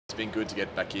It's been good to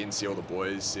get back in, see all the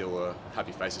boys, see all the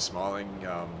happy faces smiling,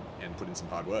 and put in some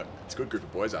hard work. It's a good group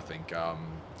of boys, I think. A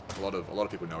lot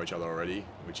of people know each other already,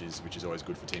 which is always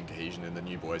good for team cohesion. And the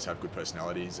new boys have good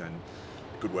personalities and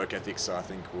good work ethics. So I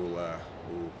think we'll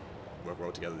work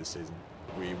well together this season.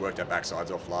 We worked our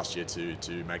backsides off last year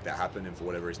to make that happen, and for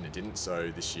whatever reason it didn't.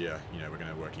 So this year, we're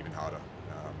going to work even harder.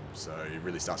 So it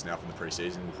really starts now from the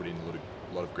pre-season. We'll put in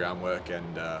a lot of groundwork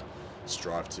and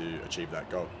strive to achieve that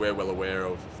goal. We're well aware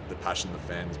of the passion the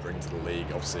fans bring to the league.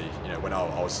 Obviously, when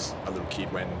I was a little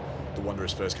kid when the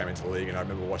Wanderers first came into the league, and I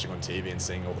remember watching on TV and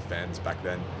seeing all the fans back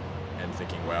then and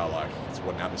thinking, wow,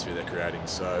 what an atmosphere they're creating.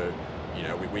 So,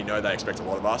 we know they expect a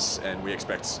lot of us, and we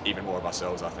expect even more of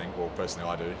ourselves, I think. Well, personally,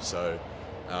 I do. So,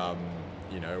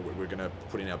 we're going to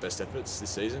put in our best efforts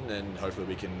this season, and hopefully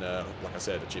we can, like I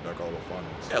said, achieve our goal of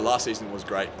finals. Yeah, last season was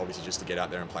great, obviously, just to get out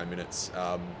there and play minutes,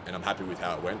 and I'm happy with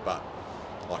how it went, but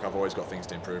I've always got things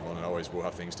to improve on, and I always will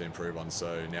have things to improve on.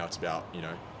 So now it's about,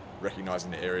 recognising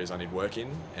the areas I need work in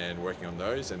and working on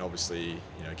those, and obviously,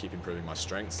 keep improving my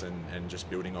strengths and just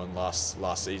building on last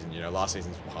season. Last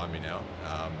season's behind me now.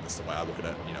 That's the way I look at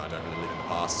it. I don't really live in the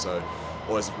past, so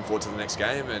always looking forward to the next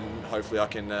game, and hopefully I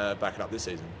can back it up this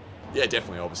season. Yeah,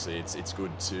 definitely. Obviously, it's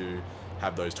good to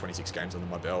have those 26 games under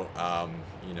my belt. I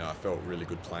felt really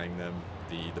good playing them.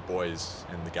 The boys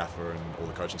and the gaffer and all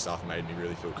the coaching staff made me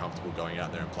really feel comfortable going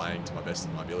out there and playing to my best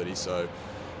of my ability. So,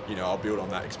 I'll build on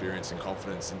that experience and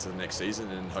confidence into the next season,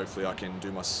 and hopefully I can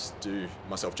do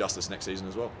myself justice next season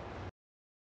as well.